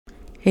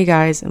Hey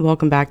guys, and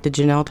welcome back to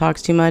Janelle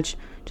Talks Too Much.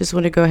 Just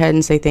want to go ahead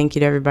and say thank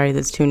you to everybody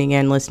that's tuning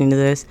in, listening to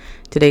this.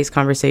 Today's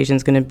conversation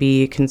is going to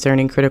be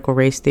concerning critical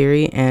race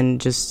theory and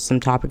just some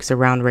topics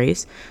around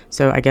race.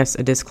 So I guess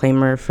a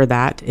disclaimer for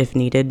that if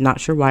needed. Not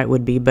sure why it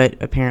would be, but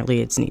apparently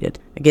it's needed.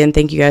 Again,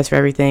 thank you guys for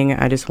everything.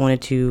 I just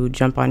wanted to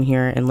jump on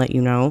here and let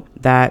you know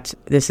that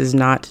this is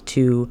not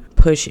to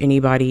push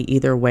anybody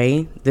either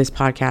way. This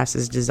podcast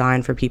is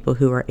designed for people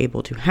who are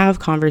able to have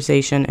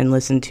conversation and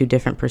listen to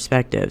different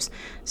perspectives.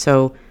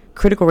 So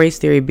critical race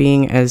theory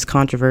being as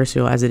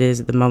controversial as it is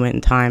at the moment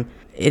in time,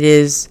 it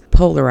is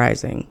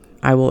polarizing.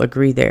 I will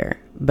agree there.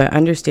 But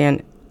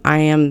understand, I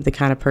am the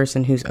kind of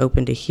person who's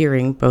open to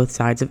hearing both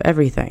sides of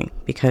everything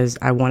because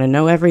I want to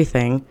know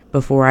everything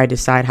before I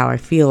decide how I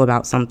feel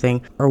about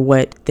something or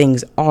what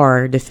things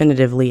are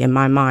definitively in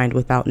my mind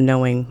without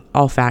knowing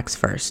all facts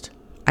first.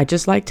 I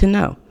just like to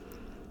know.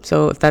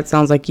 So if that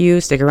sounds like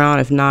you, stick around.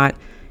 If not,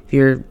 if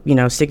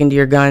you're, sticking to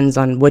your guns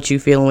on what you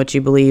feel and what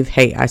you believe,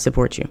 hey, I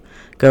support you.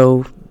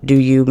 Go do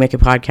you, make a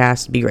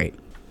podcast, be great.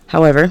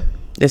 However,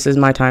 this is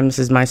my time, this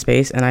is my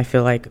space, and I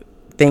feel like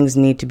things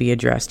need to be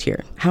addressed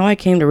here. How I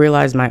came to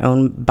realize my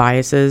own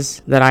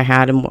biases that I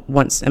had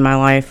once in my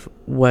life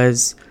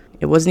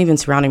it wasn't even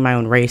surrounding my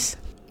own race.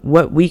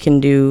 What we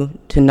can do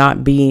to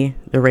not be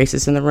the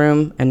racist in the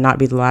room and not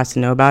be the last to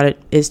know about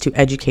it is to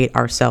educate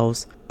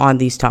ourselves on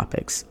these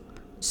topics.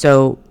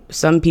 So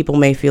some people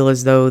may feel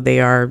as though they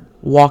are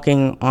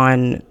walking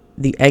on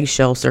the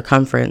eggshell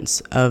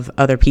circumference of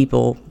other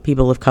people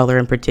of color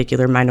in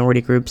particular, minority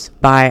groups,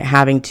 by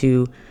having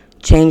to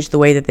change the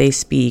way that they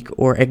speak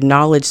or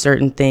acknowledge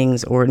certain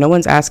things, or no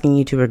one's asking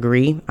you to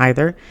agree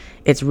either.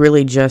 It's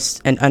really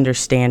just an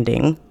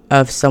understanding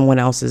of someone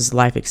else's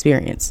life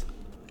experience.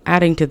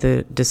 Adding to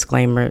the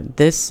disclaimer,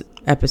 this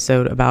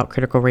episode about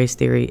critical race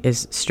theory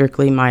is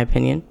strictly my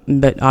opinion,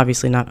 but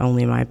obviously not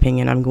only my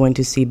opinion. I'm going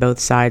to see both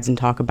sides and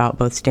talk about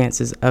both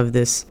stances of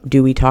this.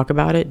 Do we talk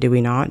about it? Do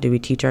we not? Do we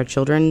teach our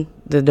children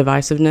the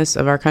divisiveness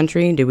of our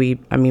country?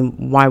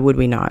 Why would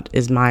we not,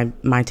 is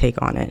my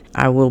take on it.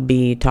 I will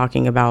be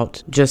talking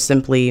about just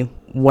simply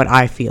what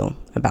I feel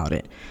about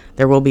it.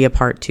 There will be a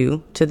part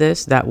 2 to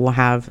this that will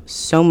have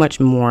so much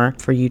more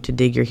for you to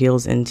dig your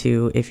heels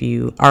into if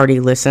you already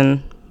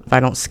listen. If I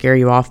don't scare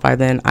you off by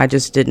then, I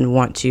just didn't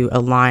want to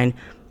align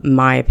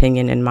my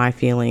opinion and my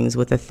feelings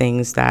with the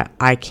things that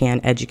I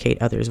can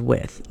educate others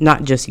with,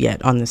 not just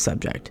yet on this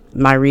subject.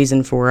 My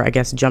reason for,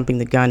 jumping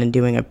the gun and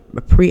doing a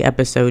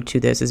pre-episode to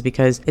this is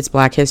because it's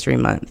Black History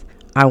Month.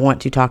 I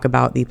want to talk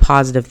about the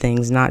positive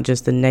things, not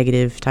just the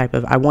negative type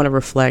of. I want to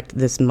reflect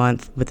this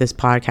month with this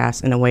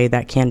podcast in a way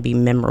that can be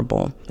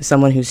memorable. As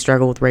someone who's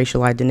struggled with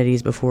racial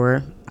identities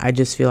before, I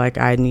just feel like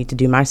I need to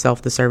do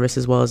myself the service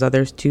as well as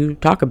others to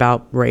talk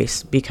about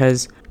race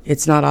because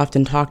it's not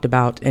often talked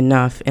about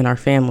enough in our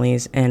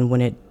families. And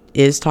when it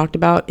is talked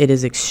about, it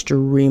is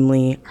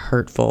extremely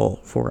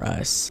hurtful for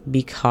us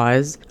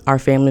because our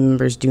family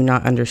members do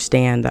not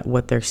understand that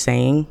what they're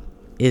saying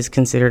is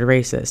considered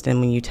racist. And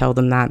when you tell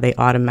them that, they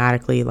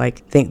automatically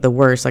think the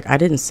worst. I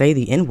didn't say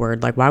the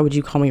N-word. Why would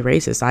you call me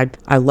racist?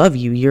 I love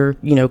you. You're,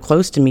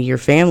 close to me, your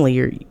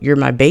family, you're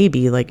my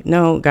baby.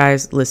 No,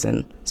 guys,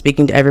 listen,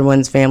 speaking to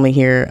everyone's family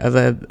here of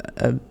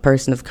a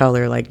person of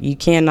color, you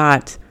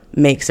cannot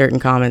make certain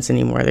comments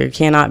anymore. There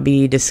cannot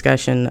be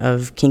discussion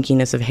of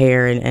kinkiness of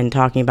hair and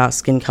talking about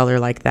skin color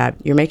like that.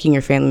 You're making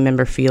your family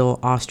member feel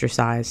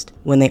ostracized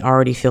when they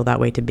already feel that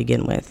way to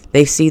begin with.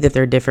 They see that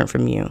they're different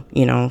from you.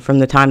 From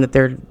the time that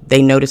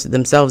they notice it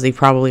themselves, they've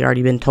probably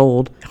already been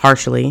told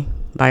harshly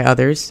by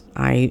others.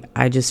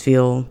 I just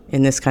feel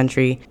in this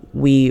country,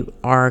 we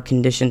are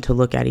conditioned to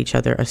look at each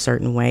other a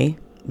certain way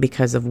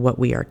because of what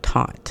we are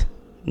taught.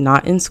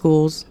 Not in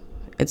schools.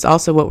 It's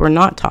also what we're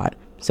not taught.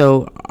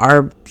 So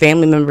our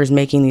family members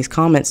making these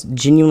comments,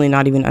 genuinely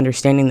not even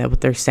understanding that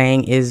what they're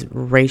saying is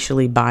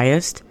racially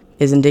biased,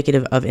 is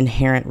indicative of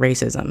inherent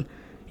racism.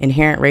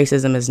 Inherent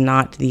racism is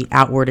not the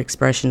outward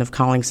expression of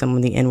calling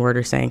someone the N-word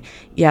or saying,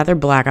 yeah, they're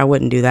black, I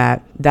wouldn't do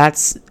that.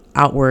 That's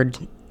outward,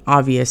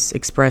 obvious,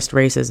 expressed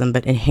racism.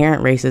 But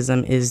inherent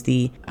racism is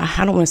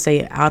I don't want to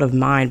say out of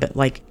mind,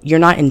 but you're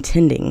not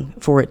intending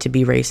for it to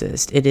be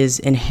racist. It is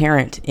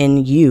inherent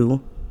in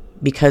you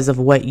because of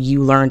what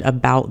you learned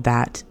about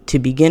that to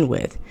begin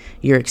with.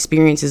 Your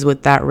experiences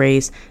with that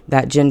race,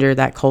 that gender,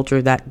 that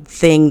culture, that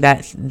thing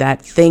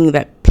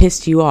that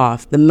pissed you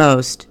off the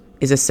most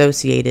is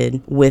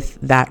associated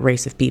with that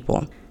race of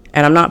people.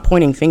 And I'm not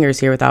pointing fingers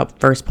here without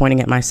first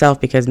pointing at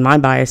myself because my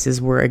biases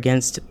were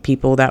against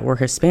people that were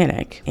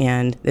Hispanic.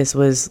 And this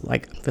was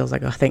feels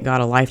like, thank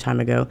God, a lifetime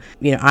ago.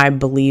 I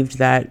believed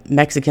that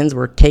Mexicans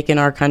were taking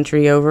our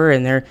country over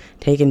and they're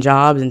taking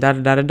jobs and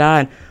da-da-da-da-da.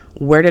 And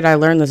where did I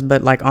learn this?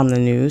 But on the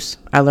news.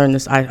 I learned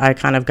this. I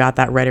kind of got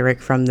that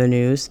rhetoric from the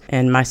news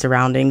and my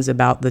surroundings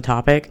about the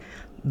topic.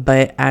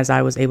 But as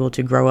I was able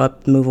to grow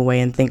up, move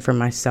away and think for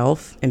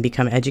myself and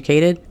become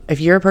educated, if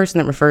you're a person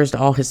that refers to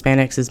all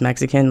Hispanics as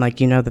Mexican,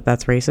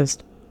 that's racist.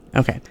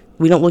 Okay.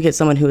 We don't look at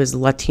someone who is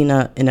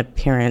Latina in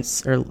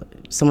appearance or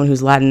someone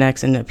who's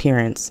Latinx in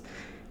appearance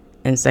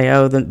and say,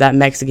 oh, that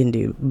Mexican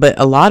dude. But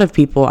a lot of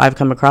people I've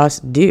come across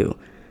do.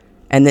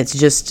 And it's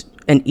just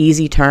an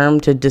easy term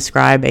to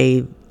describe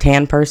a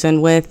tan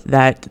person with,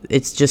 that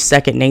it's just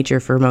second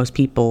nature for most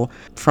people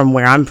from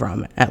where I'm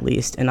from, at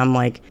least. And I'm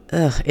like,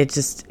 ugh,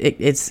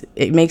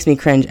 it makes me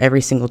cringe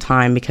every single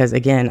time, because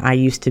again, I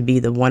used to be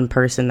the one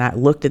person that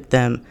looked at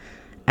them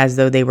as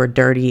though they were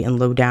dirty and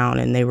low down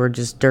and they were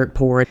just dirt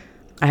poor.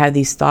 I had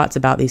these thoughts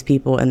about these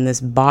people in this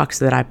box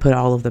that I put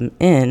all of them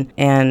in,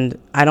 and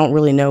I don't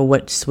really know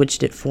what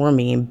switched it for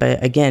me.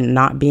 But again,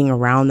 not being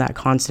around that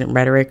constant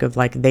rhetoric of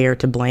like, they are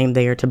to blame,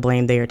 they are to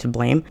blame, they are to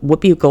blame.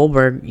 Whoopi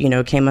Goldberg,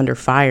 came under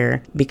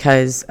fire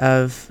because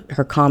of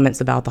her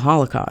comments about the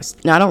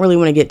Holocaust. Now, I don't really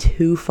want to get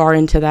too far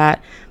into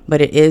that, but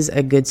it is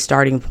a good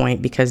starting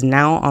point, because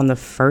now on the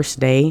first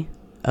day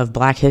of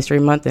Black History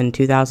Month in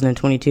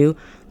 2022,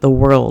 the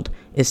world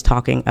is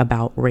talking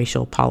about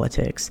racial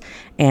politics,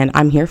 and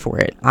I'm here for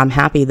it. I'm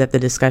happy that the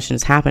discussion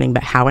is happening,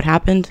 but how it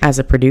happened, as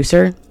a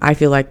producer, I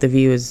feel like The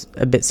View is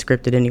a bit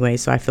scripted anyway,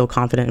 so I feel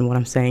confident in what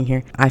I'm saying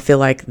here. I feel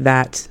like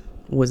that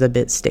was a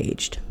bit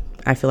staged.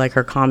 I feel like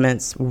her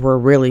comments were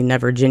really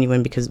never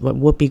genuine, because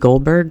Whoopi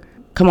Goldberg,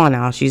 come on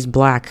now, she's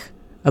black,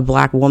 a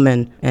black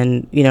woman,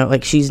 and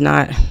she's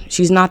not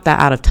that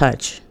out of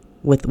touch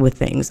with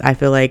things. I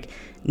feel like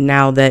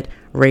now that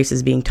race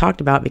is being talked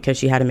about, because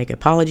she had to make an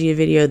apology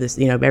video, this,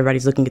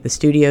 everybody's looking at the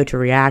studio to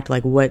react,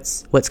 like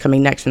what's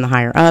coming next from the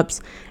higher ups,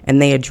 and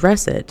they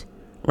address it,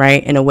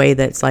 right, in a way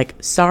that's like,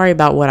 sorry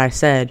about what I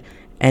said,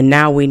 and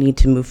now we need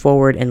to move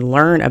forward and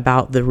learn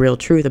about the real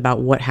truth about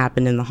what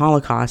happened in the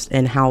Holocaust,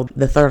 and how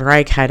the Third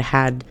Reich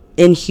had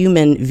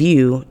inhuman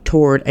view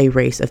toward a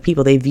race of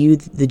people. They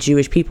viewed the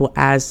Jewish people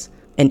as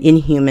an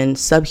inhuman,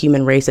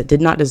 subhuman race that did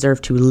not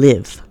deserve to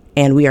live.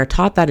 And we are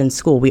taught that in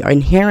school. We are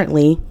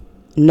inherently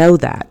know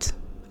that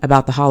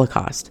about the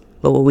Holocaust.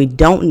 But what we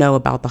don't know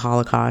about the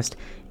Holocaust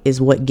is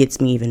what gets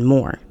me even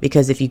more.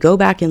 Because if you go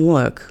back and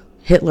look,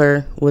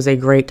 Hitler was a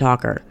great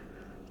talker.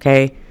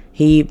 Okay?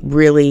 He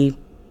really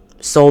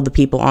sold the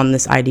people on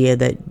this idea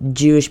that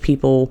Jewish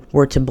people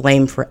were to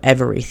blame for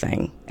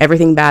everything.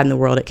 Everything bad in the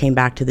world, it came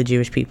back to the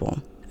Jewish people.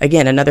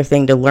 Again, another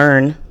thing to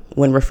learn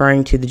when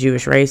referring to the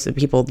Jewish race of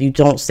people, you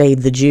don't say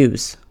the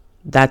Jews.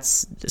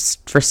 That's,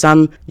 for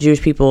some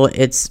Jewish people,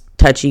 it's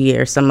touchy,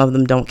 or some of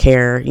them don't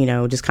care,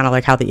 just kind of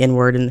like how the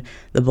N-word in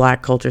the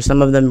black culture,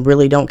 some of them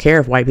really don't care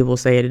if white people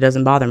say it. It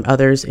doesn't bother them.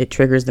 Others, it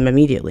triggers them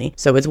immediately.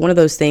 So it's one of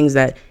those things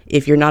that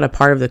if you're not a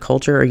part of the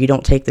culture, or you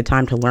don't take the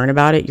time to learn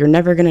about it, you're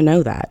never going to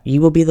know that.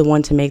 You will be the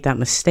one to make that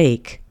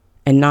mistake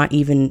and not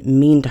even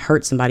mean to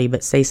hurt somebody,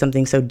 but say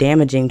something so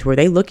damaging to where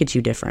they look at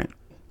you different.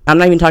 I'm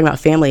not even talking about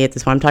family at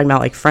this point. I'm talking about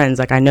like friends.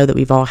 Like, I know that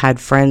we've all had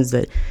friends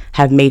that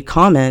have made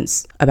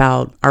comments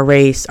about our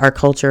race, our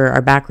culture,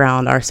 our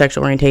background, our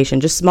sexual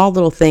orientation, just small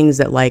little things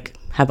that like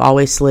have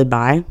always slid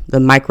by, the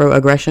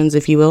microaggressions,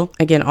 if you will.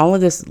 Again, all of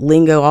this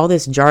lingo, all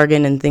this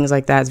jargon and things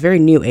like that is very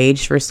new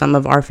age for some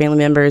of our family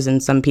members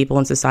and some people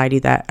in society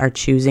that are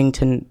choosing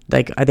to,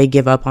 like, they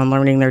give up on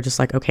learning. They're just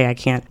like, okay, I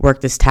can't work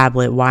this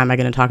tablet. Why am I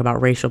going to talk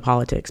about racial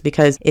politics?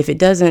 Because if it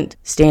doesn't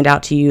stand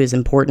out to you as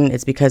important,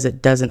 it's because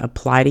it doesn't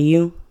apply to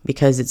you,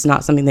 because it's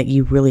not something that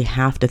you really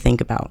have to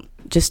think about.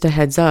 Just a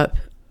heads up,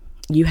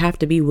 you have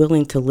to be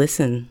willing to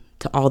listen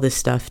to all this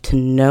stuff to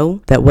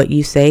know that what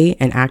you say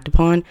and act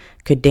upon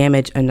could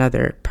damage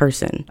another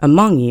person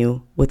among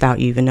you without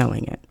you even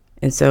knowing it.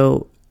 And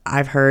so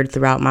I've heard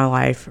throughout my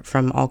life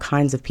from all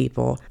kinds of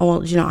people, oh,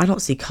 well, I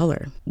don't see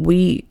color.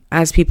 We,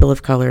 as people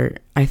of color,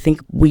 I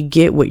think we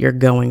get what you're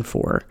going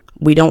for.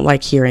 We don't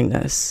like hearing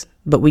this,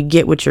 but we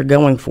get what you're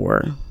going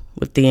for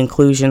with the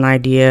inclusion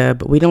idea,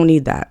 but we don't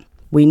need that.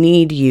 We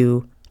need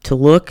you to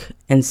look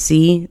and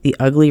see the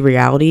ugly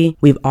reality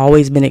we've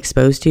always been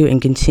exposed to and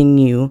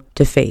continue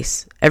to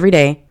face every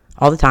day,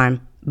 all the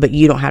time, but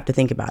you don't have to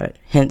think about it.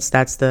 Hence,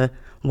 that's the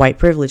white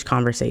privilege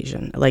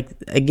conversation. Like,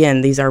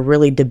 again, these are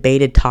really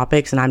debated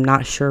topics, and I'm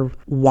not sure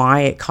why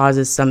it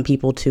causes some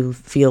people to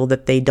feel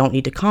that they don't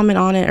need to comment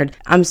on it. Or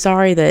I'm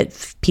sorry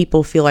that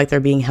people feel like they're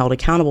being held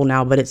accountable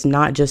now, but it's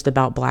not just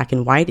about black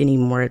and white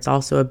anymore. It's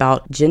also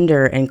about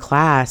gender and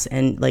class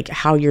and like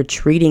how you're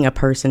treating a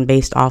person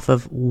based off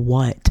of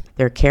what?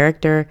 Their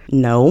character?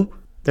 No.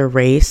 Their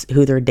race,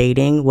 who they're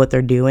dating, what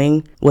they're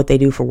doing, what they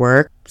do for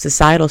work.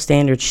 Societal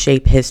standards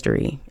shape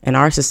history, and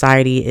our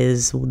society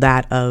is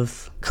that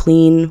of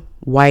clean,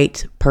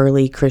 white,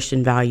 pearly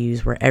Christian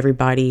values where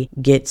everybody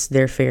gets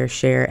their fair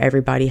share,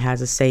 everybody has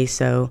a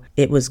say-so.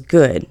 It was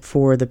good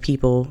for the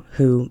people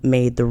who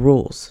made the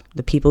rules,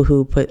 the people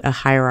who put a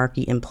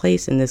hierarchy in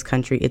place in this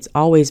country. It's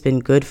always been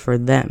good for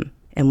them.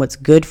 And what's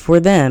good for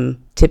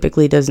them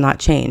typically does not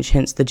change,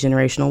 hence the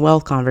generational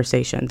wealth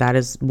conversation. That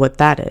is what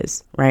that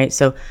is, right?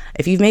 So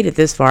if you've made it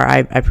this far, I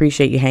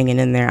appreciate you hanging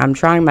in there. I'm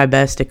trying my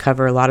best to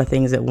cover a lot of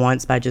things at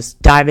once by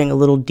just diving a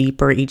little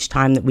deeper each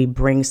time that we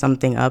bring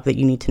something up that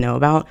you need to know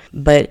about.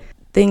 But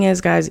thing is,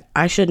 guys,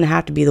 I shouldn't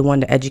have to be the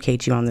one to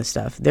educate you on this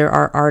stuff. There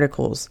are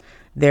articles,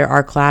 there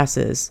are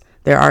classes,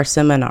 there are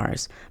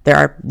seminars, there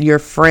are, your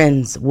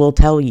friends will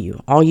tell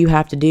you. All you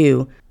have to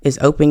do is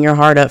open your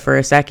heart up for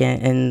a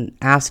second and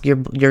ask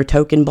your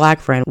token black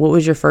friend, what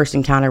was your first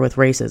encounter with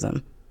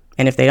racism?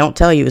 And if they don't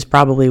tell you, it's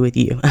probably with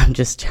you. I'm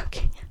just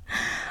joking.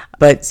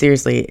 But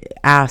seriously,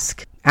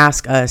 ask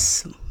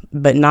us,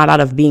 but not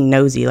out of being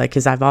nosy, like,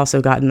 because I've also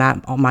gotten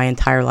that all my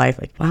entire life,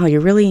 like, wow, you're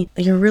really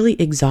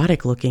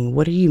exotic looking,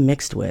 what are you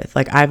mixed with?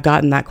 Like, I've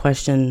gotten that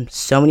question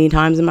so many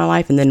times in my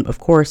life. And then of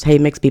course, hey,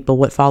 mixed people,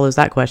 what follows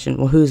that question?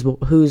 Well,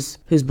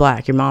 who's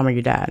black, your mom or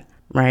your dad?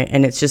 Right?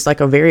 And it's just like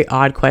a very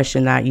odd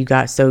question that you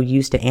got so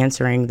used to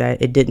answering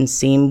that it didn't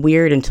seem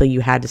weird until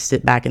you had to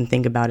sit back and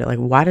think about it. Like,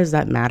 why does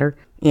that matter?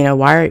 You know,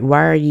 why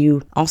are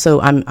you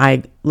also,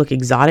 I look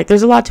exotic.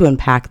 There's a lot to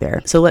unpack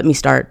there. So let me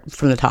start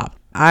from the top.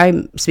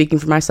 I'm speaking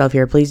for myself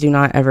here. Please do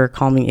not ever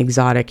call me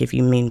exotic if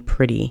you mean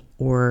pretty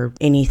or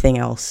anything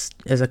else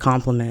as a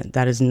compliment.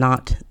 That is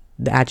not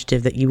the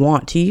adjective that you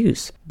want to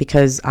use,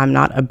 because I'm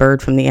not a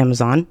bird from the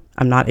Amazon.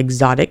 I'm not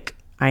exotic.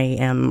 I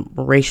am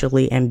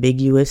racially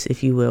ambiguous,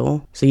 if you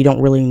will. So you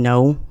don't really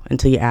know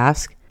until you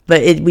ask.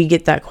 But we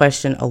get that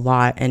question a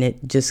lot, and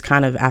it just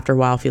kind of after a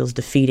while feels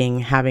defeating,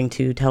 having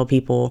to tell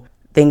people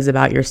things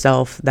about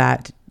yourself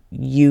that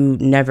you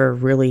never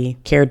really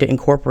cared to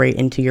incorporate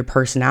into your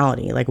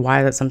personality. Like, why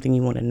is that something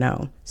you want to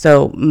know?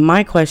 So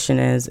my question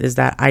is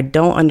that I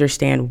don't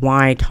understand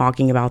why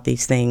talking about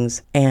these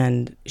things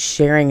and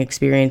sharing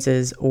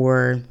experiences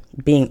or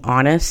being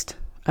honest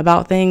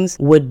about things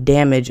would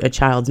damage a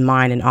child's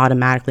mind and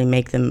automatically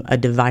make them a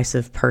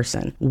divisive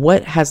person.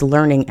 What has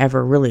learning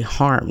ever really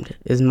harmed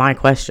is my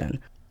question.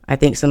 I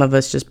think some of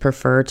us just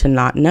prefer to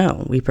not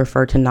know. We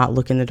prefer to not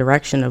look in the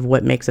direction of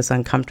what makes us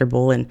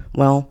uncomfortable. And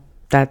well,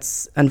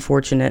 that's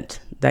unfortunate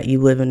that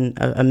you live in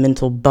a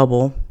mental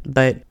bubble,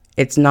 but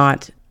it's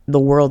not the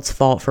world's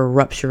fault for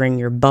rupturing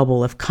your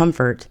bubble of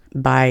comfort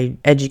by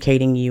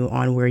educating you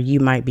on where you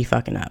might be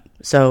fucking up.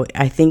 So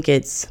I think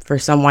it's, for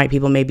some white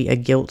people, maybe a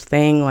guilt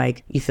thing.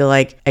 Like, you feel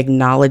like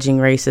acknowledging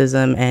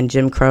racism and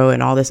Jim Crow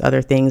and all this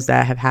other things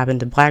that have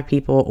happened to black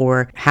people,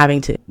 or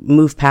having to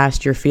move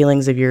past your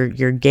feelings of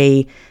your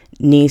gay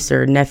niece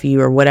or nephew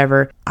or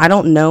whatever. I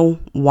don't know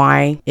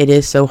why it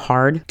is so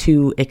hard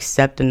to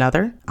accept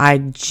another. I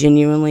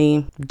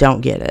genuinely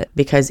don't get it,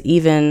 because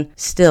even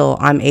still,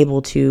 I'm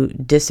able to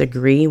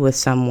disagree with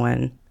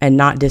someone and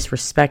not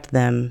disrespect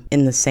them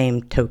in the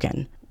same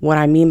token. What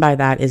I mean by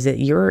that is that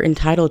you're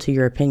entitled to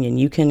your opinion.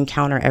 You can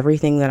counter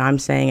everything that I'm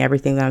saying,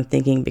 everything that I'm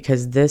thinking,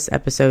 because this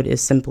episode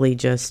is simply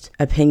just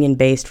opinion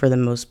based for the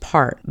most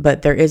part.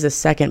 But there is a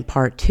second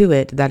part to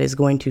it that is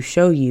going to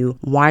show you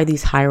why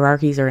these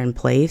hierarchies are in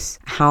place,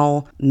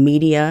 how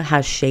media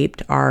has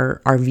shaped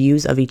our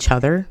views of each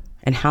other,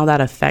 and how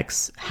that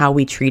affects how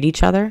we treat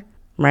each other,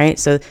 right?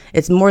 So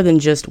it's more than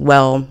just,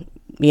 well,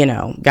 you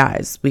know,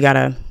 guys, we got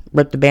to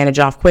rip the bandage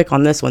off quick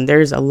on this one.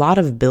 There's a lot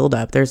of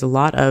buildup. There's a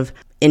lot of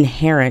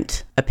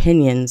inherent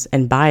opinions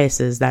and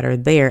biases that are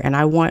there, and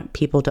I want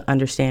people to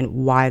understand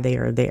why they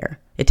are there.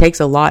 It takes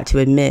a lot to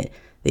admit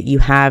that you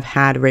have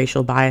had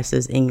racial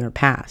biases in your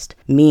past.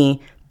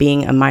 Me,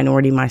 being a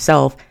minority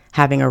myself,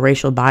 having a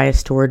racial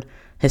bias toward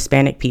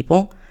Hispanic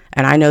people,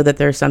 and I know that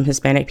there's some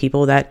Hispanic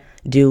people that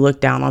do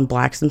look down on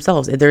blacks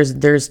themselves.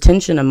 There's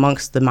tension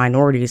amongst the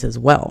minorities as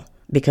well,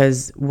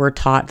 because we're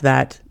taught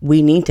that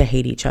we need to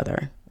hate each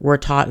other. We're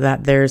taught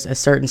that there's a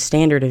certain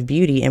standard of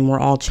beauty, and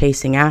we're all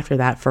chasing after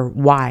that for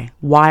why?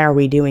 Why are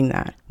we doing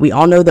that? We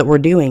all know that we're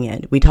doing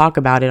it. We talk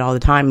about it all the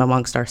time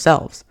amongst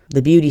ourselves,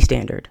 the beauty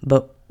standard,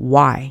 but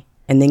why?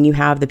 And then you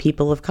have the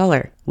people of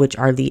color, which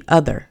are the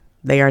other.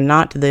 They are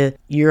not the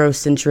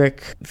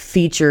Eurocentric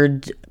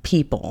featured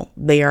people.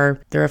 They're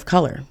of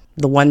color.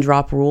 The one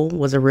drop rule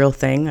was a real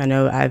thing. I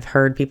know I've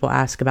heard people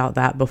ask about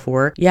that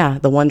before. Yeah,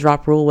 the one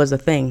drop rule was a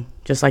thing,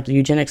 just like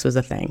eugenics was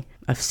a thing.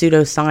 A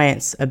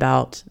pseudoscience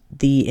about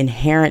the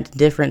inherent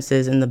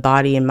differences in the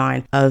body and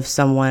mind of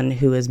someone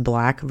who is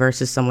black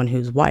versus someone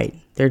who's white.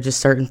 There are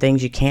just certain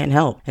things you can't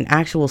help. An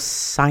actual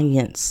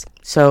science.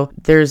 So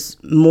there's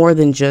more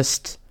than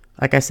just,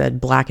 like I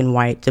said, black and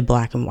white to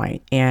black and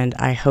white. And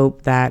I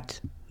hope that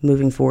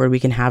moving forward, we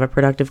can have a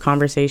productive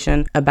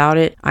conversation about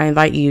it. I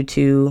invite you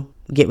to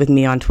get with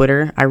me on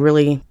Twitter. I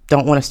really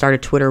don't want to start a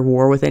Twitter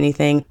war with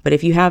anything, but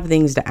if you have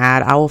things to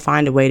add, I will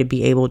find a way to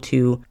be able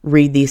to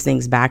read these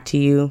things back to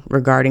you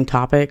regarding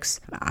topics.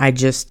 I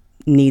just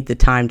need the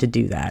time to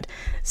do that.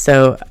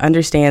 So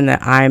understand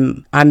that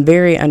I'm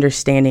very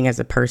understanding as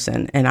a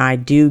person, and I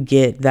do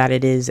get that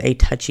it is a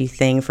touchy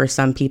thing for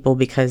some people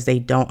because they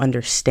don't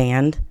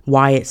understand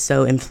why it's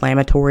so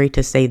inflammatory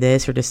to say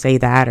this or to say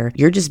that, or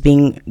you're just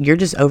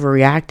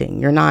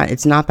overreacting.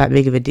 It's not that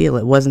big of a deal.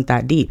 It wasn't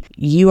that deep.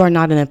 You are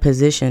not in a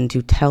position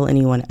to tell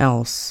anyone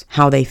else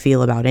how they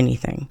feel about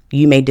anything.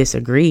 You may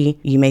disagree.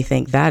 You may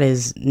think that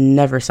is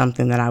never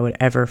something that I would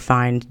ever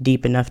find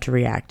deep enough to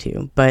react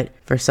to, but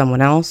for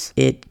someone else,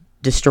 it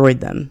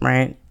destroyed them,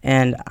 right?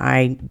 And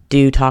I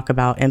do talk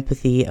about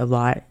empathy a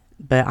lot,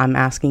 but I'm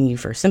asking you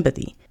for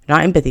sympathy,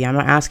 not empathy. I'm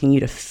not asking you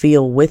to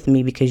feel with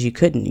me because you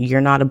couldn't. You're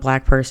not a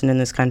black person in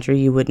this country.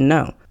 You wouldn't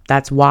know.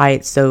 That's why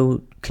it's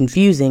so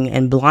confusing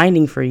and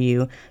blinding for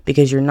you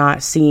because you're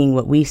not seeing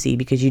what we see,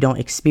 because you don't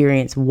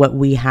experience what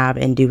we have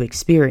and do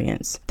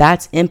experience.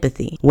 That's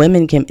empathy.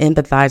 Women can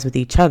empathize with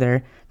each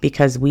other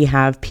because we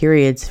have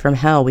periods from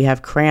hell. We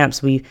have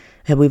cramps.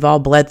 We've all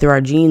bled through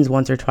our jeans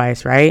once or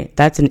twice, right?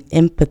 That's an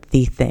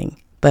empathy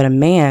thing. But a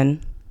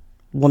man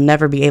will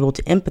never be able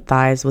to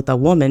empathize with a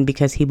woman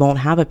because he won't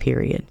have a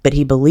period. But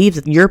he believes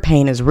that your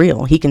pain is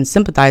real. He can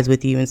sympathize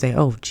with you and say,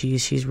 oh,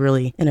 geez, she's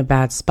really in a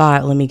bad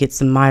spot. Let me get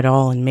some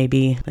Midol and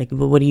maybe, like,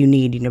 what do you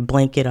need? You know,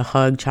 blanket, a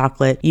hug,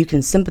 chocolate. You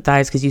can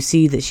sympathize because you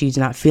see that she's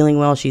not feeling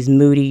well. She's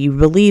moody. You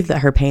believe that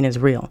her pain is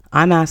real.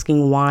 I'm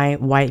asking why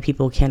white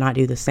people cannot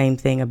do the same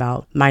thing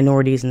about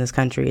minorities in this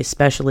country,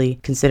 especially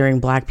considering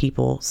Black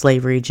people,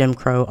 slavery, Jim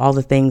Crow, all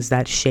the things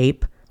that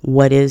shape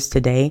what is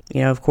today.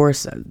 You know, of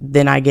course,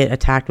 then I get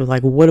attacked with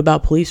like, what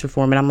about police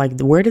reform? And I'm like,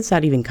 where does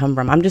that even come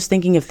from? I'm just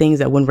thinking of things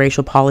that when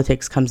racial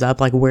politics comes up,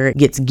 like where it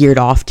gets geared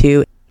off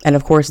to. And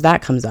of course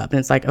that comes up and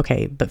it's like,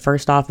 okay, but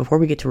first off, before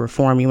we get to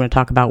reform, you want to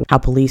talk about how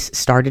police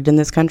started in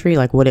this country,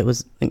 like what it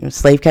was,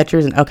 slave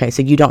catchers. And okay,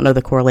 so you don't know the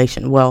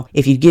correlation. Well,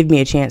 if you give me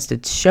a chance to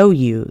show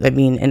you,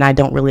 and I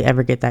don't really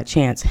ever get that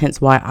chance,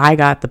 hence why I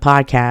got the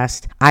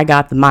podcast, I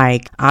got the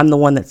mic, I'm the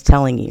one that's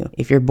telling you.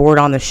 If you're bored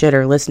on the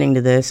shitter listening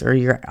to this, or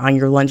you're on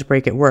your lunch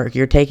break at work,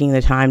 you're taking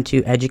the time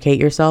to educate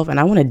yourself.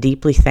 And I want to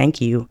deeply thank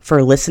you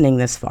for listening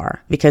this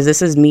far, because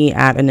this is me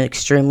at an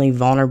extremely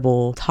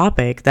vulnerable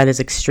topic that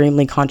is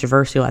extremely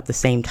controversial at the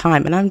same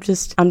time. And I'm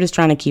just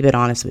trying to keep it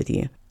honest with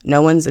you.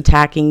 No one's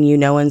attacking you.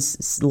 No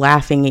one's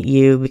laughing at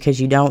you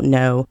because you don't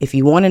know. If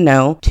you want to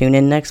know, tune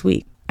in next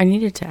week. I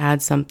needed to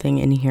add something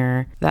in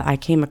here that I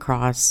came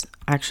across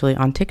actually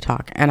on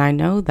TikTok. And I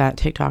know that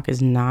TikTok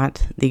is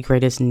not the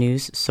greatest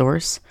news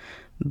source,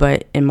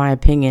 but in my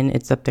opinion,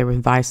 it's up there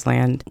with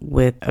Viceland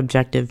with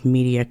objective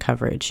media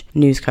coverage,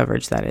 news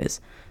coverage that is.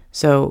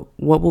 So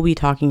what we'll be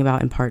talking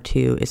about in part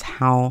 2 is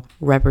how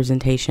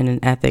representation and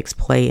ethics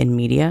play in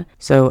media.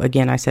 So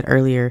again, I said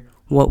earlier,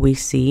 what we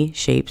see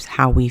shapes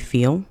how we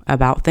feel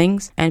about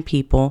things and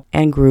people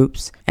and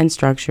groups and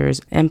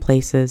structures and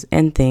places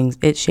and things.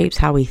 It shapes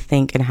how we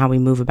think and how we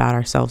move about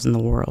ourselves in the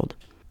world.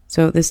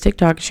 So this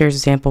TikTok shares a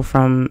sample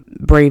from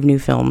Brave New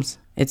Films.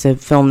 It's a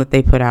film that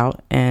they put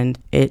out, and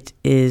it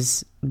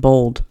is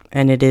bold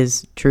and it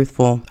is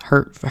truthful,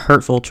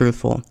 hurtful,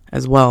 truthful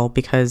as well,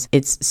 because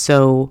it's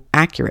so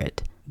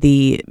accurate.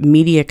 The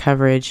media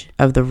coverage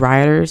of the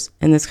rioters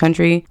in this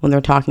country, when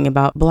they're talking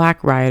about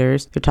Black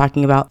rioters, they're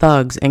talking about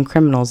thugs and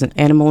criminals and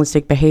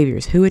animalistic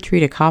behaviors. Who would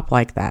treat a cop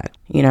like that?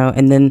 You know,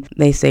 and then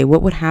they say,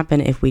 what would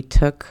happen if we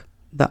took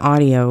the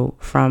audio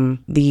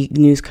from the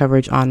news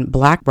coverage on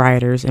Black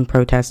rioters and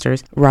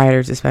protesters,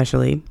 rioters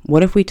especially?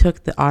 What if we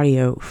took the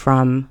audio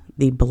from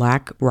the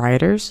Black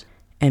rioters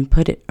and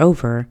put it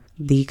over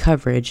the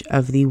coverage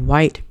of the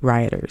white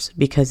rioters?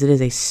 Because it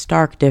is a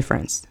stark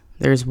difference.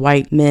 There's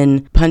white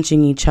men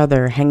punching each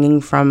other,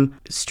 hanging from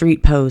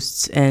street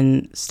posts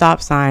and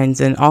stop signs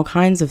and all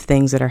kinds of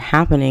things that are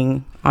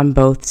happening on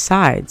both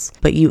sides.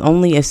 But you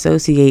only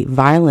associate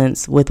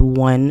violence with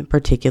one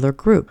particular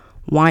group.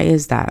 Why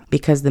is that?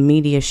 Because the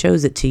media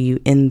shows it to you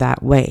in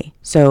that way.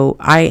 So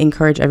I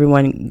encourage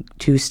everyone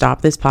to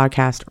stop this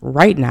podcast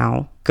right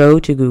now. Go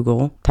to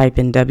Google, type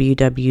in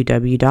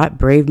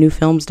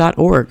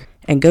www.bravenewfilms.org.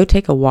 and go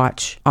take a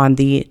watch on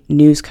the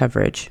news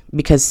coverage,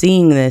 because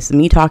seeing this,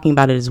 me talking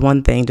about it is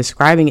one thing,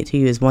 describing it to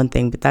you is one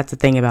thing, but that's the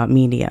thing about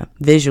media,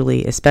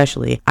 visually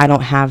especially. I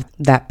don't have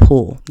that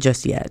pull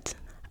just yet.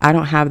 I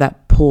don't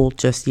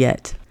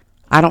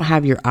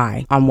have your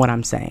eye on what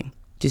I'm saying.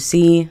 To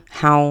see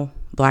how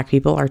Black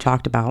people are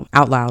talked about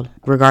out loud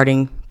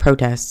regarding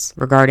protests,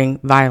 regarding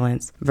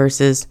violence,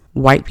 versus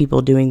white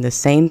people doing the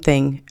same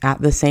thing at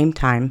the same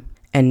time,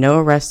 and no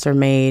arrests are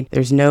made.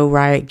 There's no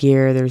riot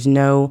gear. There's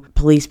no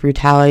police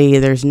brutality.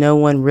 There's no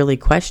one really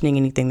questioning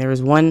anything. There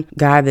was one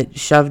guy that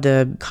shoved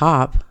a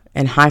cop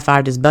and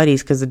high-fived his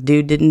buddies because the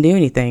dude didn't do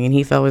anything. And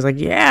he felt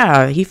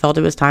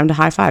it was time to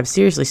high-five.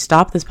 Seriously,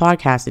 stop this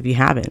podcast if you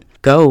haven't.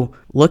 Go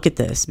look at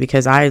this,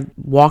 because I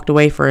walked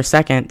away for a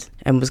second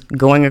and was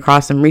going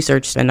across some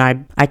research, and I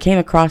came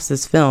across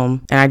this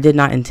film and I did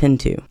not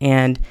intend to.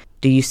 And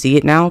do you see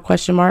it now? ?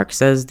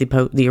 Says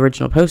the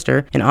original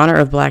poster. In honor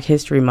of Black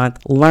History Month,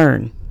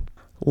 learn.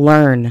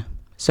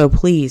 So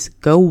please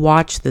go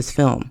watch this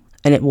film,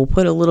 and it will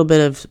put a little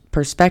bit of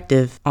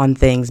perspective on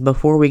things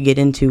before we get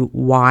into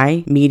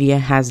why media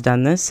has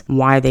done this,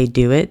 why they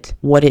do it,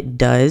 what it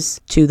does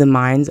to the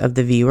minds of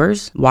the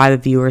viewers, why the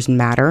viewers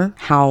matter,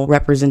 how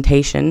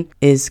representation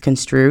is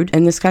construed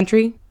in this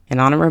country. In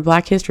honor of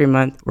Black History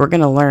Month, we're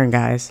going to learn,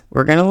 guys.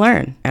 We're going to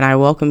learn. And I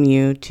welcome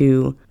you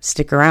to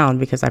stick around,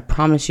 because I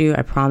promise you,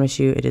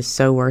 it is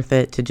so worth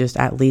it to just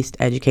at least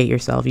educate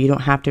yourself. You don't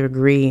have to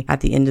agree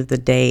at the end of the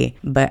day,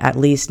 but at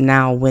least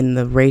now when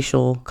the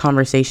racial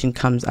conversation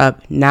comes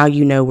up, now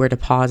you know where to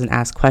pause and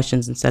ask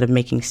questions instead of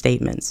making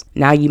statements.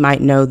 Now you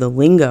might know the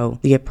lingo,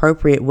 the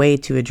appropriate way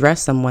to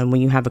address someone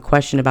when you have a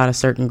question about a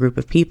certain group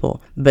of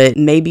people. But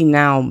maybe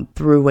now,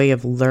 through a way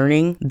of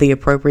learning the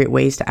appropriate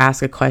ways to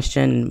ask a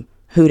question,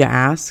 who to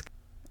ask,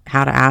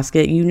 how to ask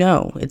it,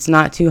 it's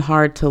not too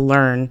hard to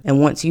learn.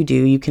 And once you do,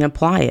 you can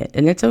apply it.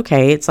 And it's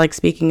okay. It's like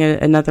speaking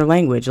another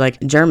language, like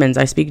Germans.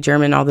 I speak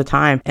German all the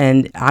time,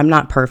 and I'm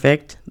not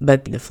perfect,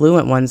 but the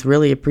fluent ones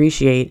really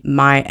appreciate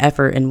my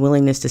effort and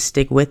willingness to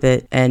stick with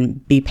it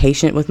and be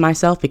patient with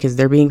myself, because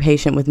they're being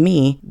patient with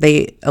me.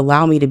 They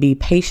allow me to be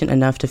patient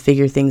enough to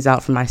figure things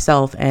out for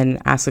myself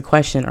and ask a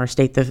question or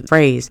state the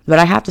phrase. But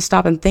I have to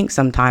stop and think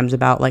sometimes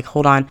about, like,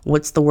 hold on,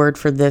 what's the word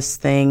for this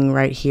thing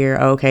right here?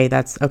 Okay,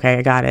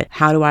 I got it.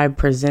 How do I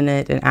present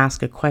it and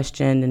ask a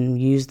question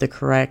and use the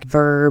correct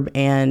verb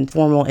and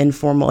formal,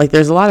 informal? Like,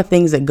 there's a lot of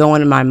things that go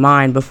into my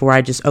mind before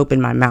I just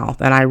open my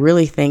mouth. And I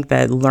really think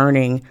that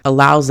learning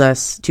allows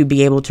us to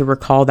be able to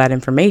recall that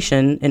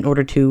information in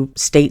order to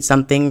state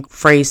something,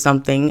 phrase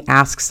something,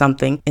 ask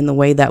something in the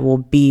way that will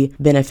be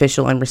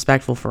beneficial and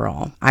respectful for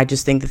all. I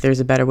just think that there's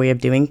a better way of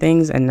doing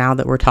things. And now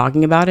that we're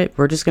talking about it,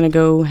 we're just going to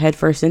go head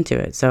first into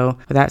it. So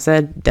with that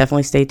said,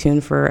 definitely stay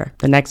tuned for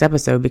the next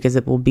episode, because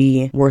it will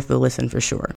be worth the listen for sure.